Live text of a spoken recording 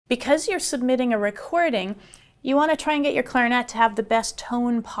Because you're submitting a recording, you want to try and get your clarinet to have the best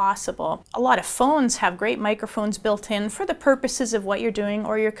tone possible. A lot of phones have great microphones built in for the purposes of what you're doing,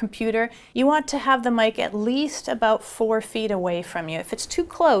 or your computer. You want to have the mic at least about 4 feet away from you. If it's too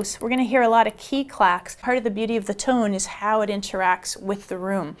close, we're going to hear a lot of key clacks. Part of the beauty of the tone is how it interacts with the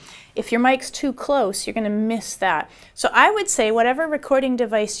room. If your mic's too close, you're going to miss that. So I would say whatever recording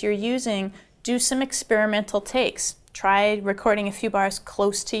device you're using, do some experimental takes. Try recording a few bars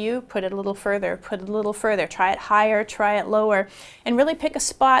close to you, put it a little further, put it a little further, try it higher, try it lower, and really pick a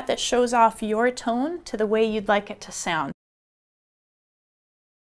spot that shows off your tone to the way you'd like it to sound.